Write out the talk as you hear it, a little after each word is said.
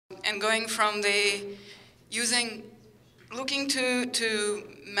and going from looking to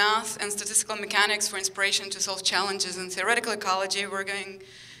math and statistical mechanics for inspiration to solve challenges in theoretical ecology, we're going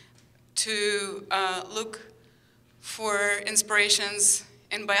to look for inspirations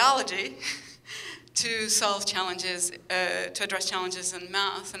in biology to solve challenges, to address challenges in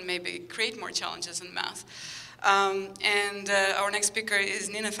math and maybe create more challenges in math. Our next speaker is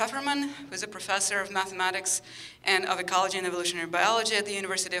Nina Fefferman, who is a professor of mathematics and of ecology and evolutionary biology at the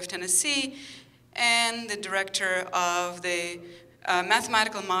University of Tennessee, and the director of the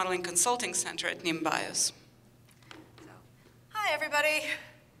Mathematical Modeling Consulting Center at NIMBIOS. Hi, everybody.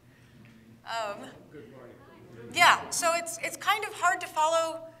 Yeah, so it's kind of hard to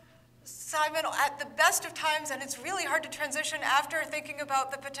follow Simon at the best of times, and it's really hard to transition after thinking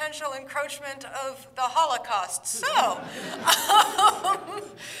about the potential encroachment of the Holocaust. So,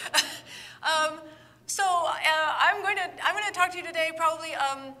 I'm going to talk to you today probably.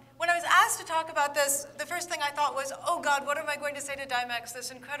 When I was asked to talk about this, the first thing I thought was, oh God, what am I going to say to Dymex, this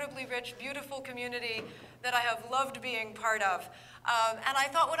incredibly rich, beautiful community that I have loved being part of? And I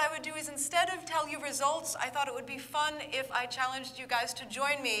thought what I would do is, instead of tell you results, I thought it would be fun if I challenged you guys to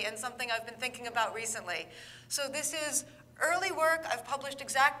join me in something I've been thinking about recently. So this is early work. I've published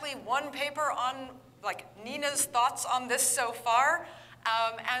exactly one paper on Nina's thoughts on this so far.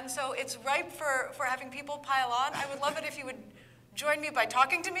 And so it's ripe for having people pile on. I would love it if you would join me by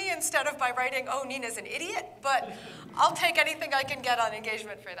talking to me instead of by writing, oh, Nina's an idiot, but I'll take anything I can get on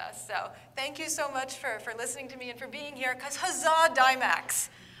engagement for this. So thank you so much for listening to me and for being here, because huzzah, Dymex.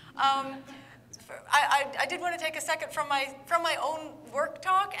 I did want to take a second from my own work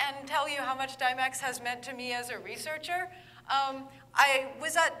talk and tell you how much Dymex has meant to me as a researcher. I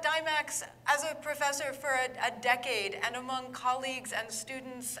was at Dymex as a professor for a decade, and among colleagues and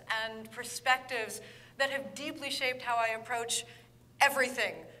students and perspectives that have deeply shaped how I approach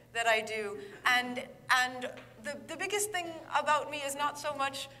everything that I do. And the biggest thing about me is not so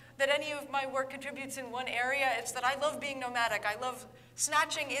much that any of my work contributes in one area, it's that I love being nomadic. I love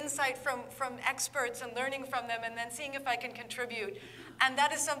snatching insight from experts and learning from them and then seeing if I can contribute. And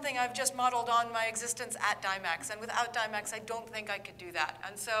that is something I've just modeled on my existence at Dymex. And without Dymex, I don't think I could do that.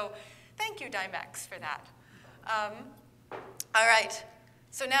 And so thank you, Dymex, for that. All right.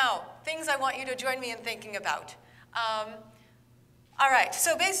 So now, things I want you to join me in thinking about. All right,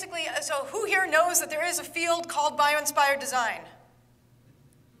 so basically, who here knows that there is a field called bioinspired design?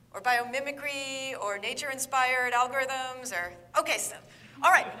 Or biomimicry, or nature-inspired algorithms, or, okay, so, all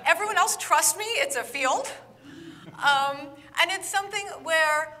right, everyone else trust me, it's a field. And it's something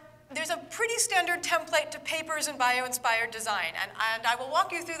where there's a pretty standard template to papers in bioinspired design. And I will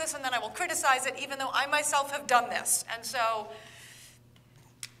walk you through this, and then I will criticize it, even though I myself have done this. And so,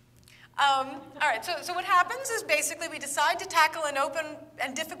 all right, so what happens is basically we decide to tackle an open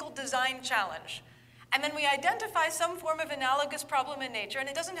and difficult design challenge. And then we identify some form of analogous problem in nature, and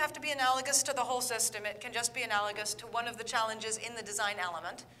it doesn't have to be analogous to the whole system. It can just be analogous to one of the challenges in the design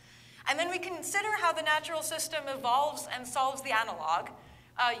element. And then we consider how the natural system evolves and solves the analog,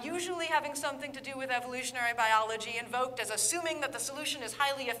 usually having something to do with evolutionary biology, invoked as assuming that the solution is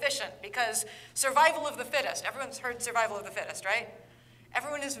highly efficient, because survival of the fittest. Everyone's heard survival of the fittest, right?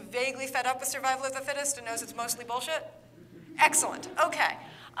 Everyone is vaguely fed up with survival of the fittest and knows it's mostly bullshit? Excellent, okay.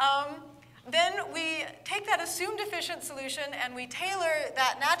 Then we take that assumed efficient solution and we tailor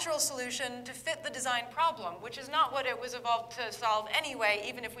that natural solution to fit the design problem, which is not what it was evolved to solve anyway,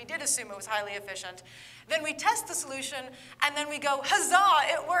 even if we did assume it was highly efficient. Then we test the solution, and then we go,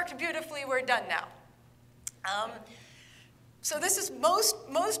 huzzah, it worked beautifully, we're done now. So this is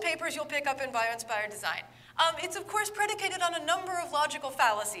most papers you'll pick up in bioinspired design. It's, of course, predicated on a number of logical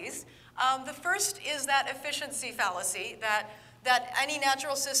fallacies. The first is that efficiency fallacy, that any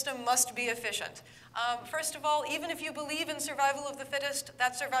natural system must be efficient. First of all, even if you believe in survival of the fittest,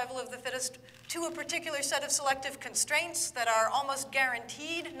 that's survival of the fittest to a particular set of selective constraints that are almost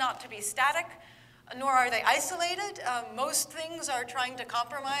guaranteed not to be static, nor are they isolated. Most things are trying to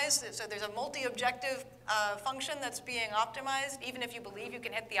compromise, so there's a multi-objective function that's being optimized, even if you believe you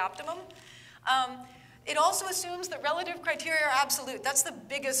can hit the optimum. It also assumes that relative criteria are absolute. That's the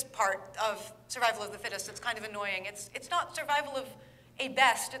biggest part of survival of the fittest. It's kind of annoying. It's not survival of a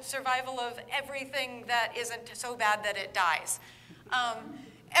best. It's survival of everything that isn't so bad that it dies.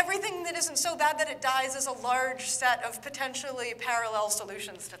 Everything that isn't so bad that it dies is a large set of potentially parallel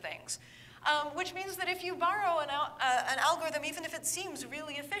solutions to things. Which means that if you borrow an algorithm, even if it seems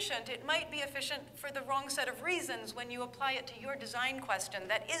really efficient, it might be efficient for the wrong set of reasons when you apply it to your design question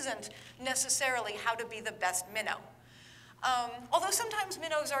that isn't necessarily how to be the best minnow. Although sometimes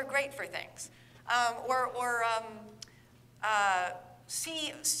minnows are great for things.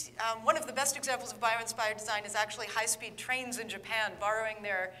 one of the best examples of bioinspired design is actually high-speed trains in Japan, borrowing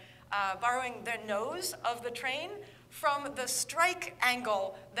their nose of the train from the strike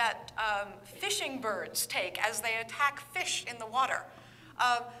angle that fishing birds take as they attack fish in the water.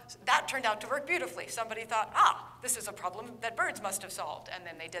 That turned out to work beautifully. Somebody thought, this is a problem that birds must have solved, and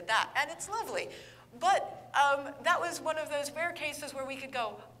then they did that, and it's lovely. But that was one of those rare cases where we could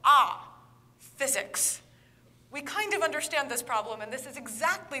go, physics. We kind of understand this problem, and this is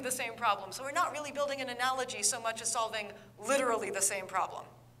exactly the same problem. So we're not really building an analogy so much as solving literally the same problem.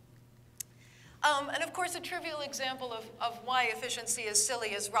 And of course, a trivial example of why efficiency is silly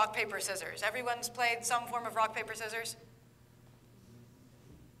is rock, paper, scissors. Everyone's played some form of rock, paper, scissors?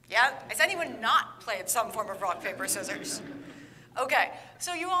 Yeah? Has anyone not played some form of rock, paper, scissors? Okay,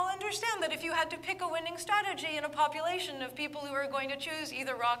 so you all understand that if you had to pick a winning strategy in a population of people who are going to choose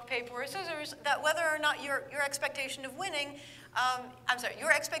either rock, paper, or scissors, that whether or not your expectation of winning,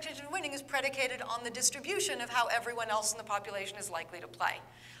 your expectation of winning is predicated on the distribution of how everyone else in the population is likely to play.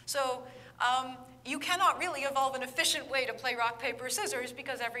 So you cannot really evolve an efficient way to play rock, paper, scissors,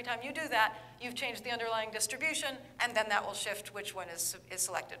 because every time you do that, you've changed the underlying distribution, and then that will shift which one is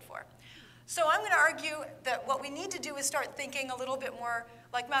selected for. So I'm going to argue that what we need to do is start thinking a little bit more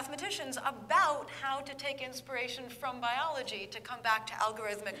like mathematicians about how to take inspiration from biology to come back to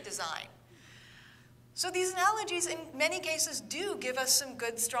algorithmic design. So these analogies in many cases do give us some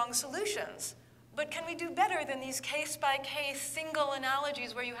good, strong solutions. But can we do better than these case-by-case single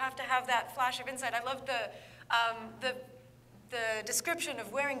analogies where you have to have that flash of insight? I loved the description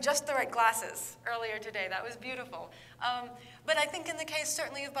of wearing just the right glasses earlier today. That was beautiful. But I think in the case,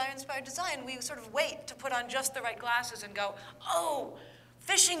 certainly, of bioinspired design, we sort of wait to put on just the right glasses and go,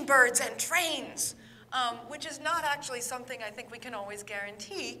 fishing birds and trains, which is not actually something I think we can always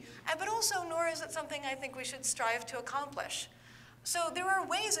guarantee, but also nor is it something I think we should strive to accomplish. So there are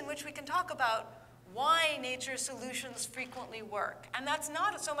ways in which we can talk about why nature's solutions frequently work. And that's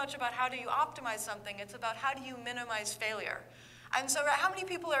not so much about how do you optimize something, it's about how do you minimize failure. And so how many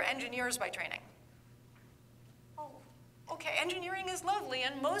people are engineers by training? Okay, engineering is lovely,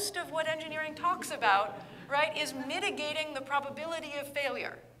 and most of what engineering talks about, right, is mitigating the probability of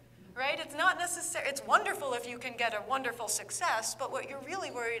failure, right? It's not necessary, it's wonderful if you can get a wonderful success, but what you're really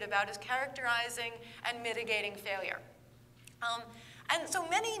worried about is characterizing and mitigating failure. And so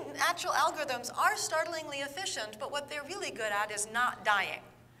many natural algorithms are startlingly efficient, but what they're really good at is not dying,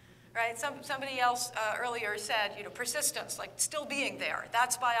 right? Somebody else earlier said, persistence, like still being there.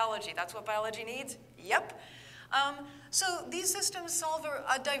 That's biology. That's what biology needs? Yep. So these systems solve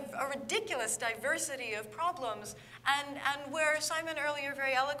a ridiculous diversity of problems, and where Simon earlier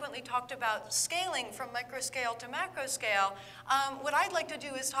very eloquently talked about scaling from microscale to macroscale, what I'd like to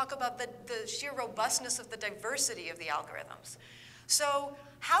do is talk about the sheer robustness of the diversity of the algorithms. So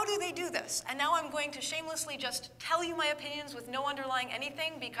how do they do this? And now I'm going to shamelessly just tell you my opinions with no underlying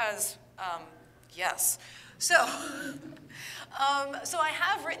anything because, yes. So, so I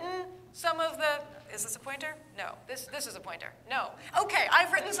have written some of the, is this a pointer? No, this is a pointer. No. Okay,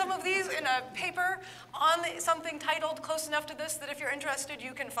 I've written some of these in a paper on something titled close enough to this that if you're interested,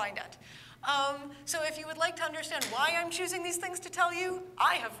 you can find it. So if you would like to understand why I'm choosing these things to tell you,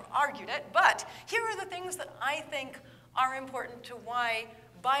 I have argued it, but here are the things that I think are important to why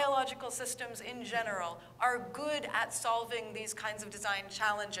biological systems in general are good at solving these kinds of design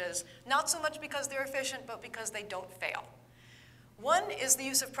challenges, not so much because they're efficient, but because they don't fail. One is the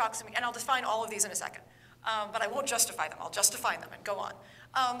use of proximity, and I'll define all of these in a second, but I won't justify them. I'll just define them and go on.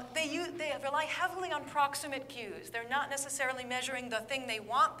 They rely heavily on proximate cues. They're not necessarily measuring the thing they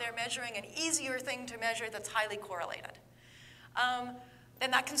want. They're measuring an easier thing to measure that's highly correlated.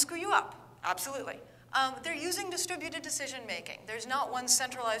 And that can screw you up, absolutely. They're using distributed decision-making. There's not one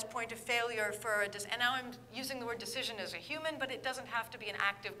centralized point of failure for and now I'm using the word decision as a human, but it doesn't have to be an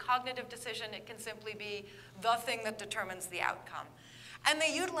active cognitive decision. It can simply be the thing that determines the outcome. And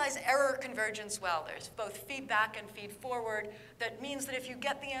they utilize error convergence well. There's both feedback and feed forward. That means that if you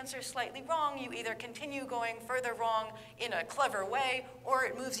get the answer slightly wrong, you either continue going further wrong in a clever way, or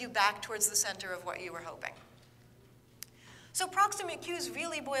it moves you back towards the center of what you were hoping. So proximate cues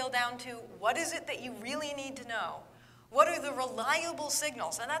really boil down to what is it that you really need to know? What are the reliable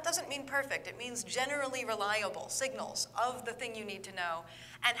signals? And that doesn't mean perfect. It means generally reliable signals of the thing you need to know.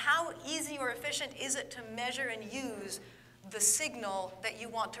 And how easy or efficient is it to measure and use the signal that you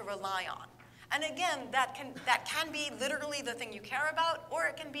want to rely on? And again, that can be literally the thing you care about, or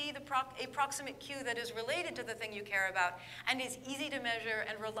it can be a proximate cue that is related to the thing you care about and is easy to measure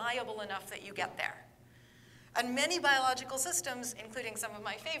and reliable enough that you get there. And many biological systems, including some of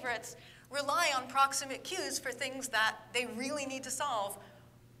my favorites, rely on proximate cues for things that they really need to solve,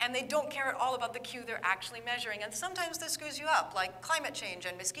 and they don't care at all about the cue they're actually measuring. And sometimes this screws you up, like climate change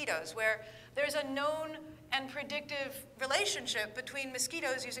and mosquitoes, where there's a known and predictive relationship between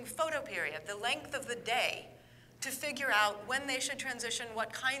mosquitoes using photoperiod, the length of the day, to figure out when they should transition,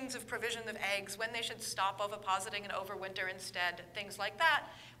 what kinds of provision of eggs, when they should stop ovipositing and overwinter instead, things like that.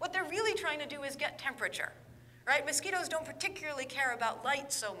 What they're really trying to do is get temperature, right? Mosquitoes don't particularly care about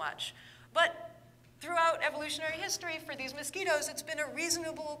light so much, but throughout evolutionary history for these mosquitoes, it's been a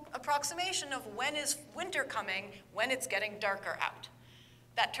reasonable approximation of when is winter coming, when it's getting darker out.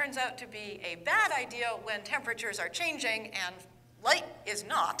 That turns out to be a bad idea when temperatures are changing and light is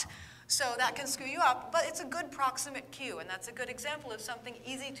not. So that can screw you up, but it's a good proximate cue, and that's a good example of something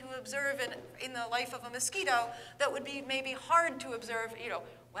easy to observe in the life of a mosquito that would be maybe hard to observe,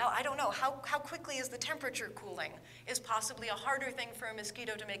 well, I don't know, how quickly is the temperature cooling is possibly a harder thing for a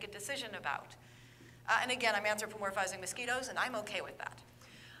mosquito to make a decision about. And again, I'm anthropomorphizing mosquitoes, and I'm okay with that.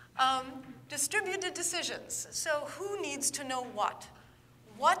 Distributed decisions. So who needs to know what?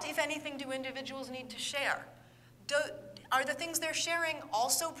 What, if anything, do individuals need to share? Are the things they're sharing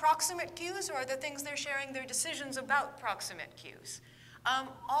also proximate cues, or are the things they're sharing their decisions about proximate cues?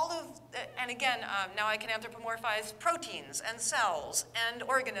 And again, now I can anthropomorphize proteins and cells and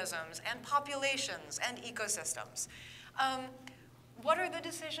organisms and populations and ecosystems. What are the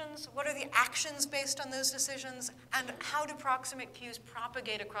decisions? What are the actions based on those decisions? And how do proximate cues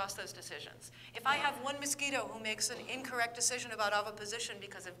propagate across those decisions? If I have one mosquito who makes an incorrect decision about oviposition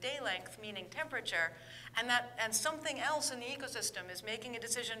because of day length, meaning temperature, and something else in the ecosystem is making a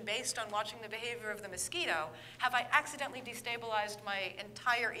decision based on watching the behavior of the mosquito, have I accidentally destabilized my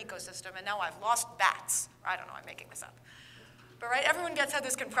entire ecosystem and now I've lost bats? I don't know, I'm making this up. But right, everyone gets how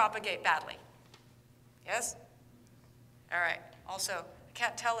this can propagate badly. Yes? All right. Also, I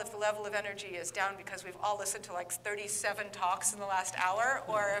can't tell if the level of energy is down because we've all listened to like 37 talks in the last hour,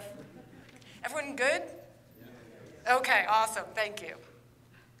 or if everyone good? Okay, awesome, thank you.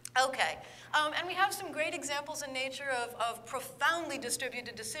 Okay, and we have some great examples in nature of profoundly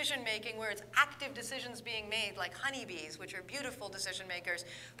distributed decision-making where it's active decisions being made, like honeybees, which are beautiful decision makers.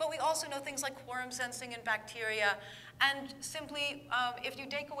 But we also know things like quorum sensing in bacteria. And simply, if you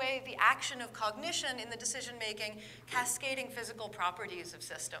take away the action of cognition in the decision-making, cascading physical properties of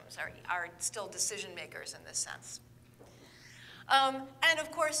systems are still decision makers in this sense. And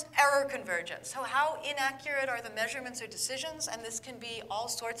of course, error convergence. So how inaccurate are the measurements or decisions? And this can be all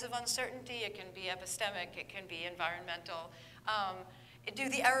sorts of uncertainty. It can be epistemic. It can be environmental. Do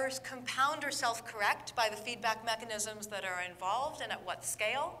the errors compound or self-correct by the feedback mechanisms that are involved, and at what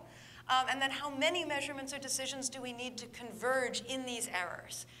scale? And then how many measurements or decisions do we need to converge in these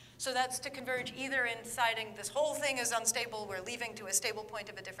errors? So that's to converge either in deciding this whole thing is unstable, we're leaving to a stable point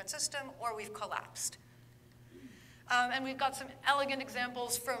of a different system, or we've collapsed. And we've got some elegant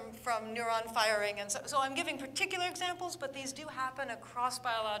examples from neuron firing. And so I'm giving particular examples, but these do happen across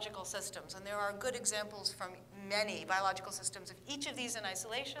biological systems. And there are good examples from many biological systems of each of these in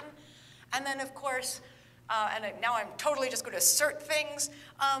isolation. And then, of course, now I'm totally just going to assert things.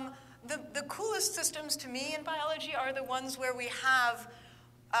 The coolest systems to me in biology are the ones where we have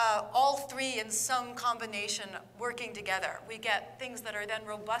all three in some combination working together. We get things that are then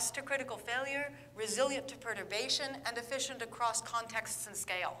robust to critical failure, resilient to perturbation, and efficient across contexts and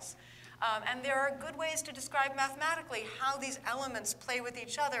scales. And there are good ways to describe mathematically how these elements play with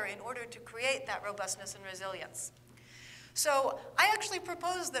each other in order to create that robustness and resilience. So I actually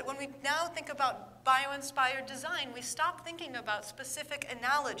propose that when we now think about bioinspired design, we stop thinking about specific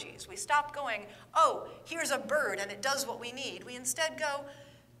analogies. We stop going, oh, here's a bird and it does what we need. We instead go,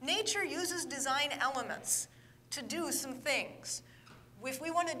 nature uses design elements to do some things. If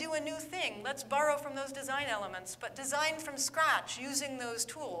we want to do a new thing, let's borrow from those design elements, but design from scratch using those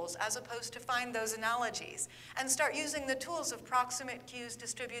tools as opposed to find those analogies, and start using the tools of proximate cues,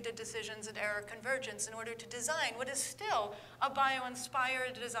 distributed decisions, and error convergence in order to design what is still a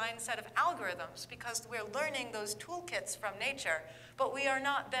bio-inspired design set of algorithms, because we're learning those toolkits from nature, but we are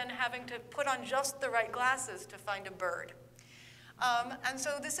not then having to put on just the right glasses to find a bird. And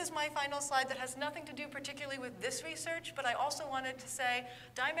so this is my final slide that has nothing to do particularly with this research, but I also wanted to say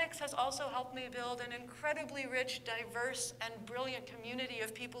Dymex has also helped me build an incredibly rich, diverse, and brilliant community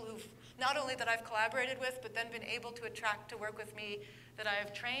of people who've, not only that I've collaborated with, but then been able to attract to work with me that I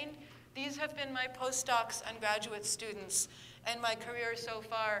have trained. These have been my postdocs and graduate students in my career so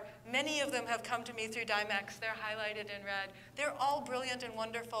far. Many of them have come to me through Dymex. They're highlighted in red. They're all brilliant and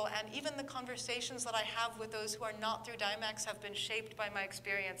wonderful, and even the conversations that I have with those who are not through Dymex have been shaped by my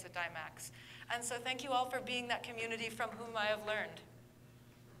experience at Dymex. And so thank you all for being that community from whom I have learned.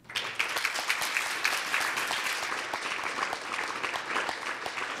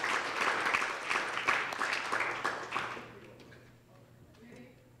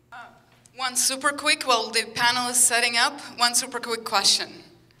 one super quick, while the panel is setting up, one super quick question.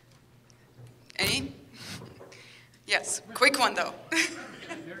 Any? Yes, quick one though.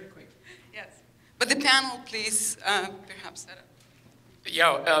 Very quick. Yes. But the panel, please, perhaps set up.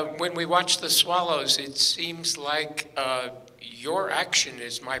 Yeah, when we watch the swallows, it seems like your action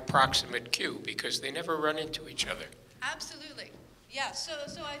is my proximate cue because they never run into each other. Absolutely. Yeah, so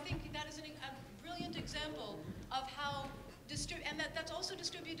I think that is a brilliant example of how, and that's also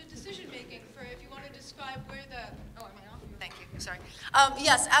distributed decision making for if you want to describe where the, oh, am I off? Thank you, sorry.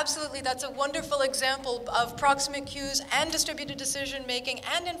 Yes, absolutely, that's a wonderful example of proximate cues and distributed decision making,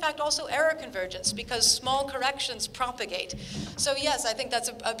 and in fact also error convergence, because small corrections propagate. So yes, I think that's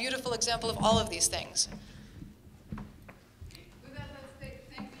a beautiful example of all of these things.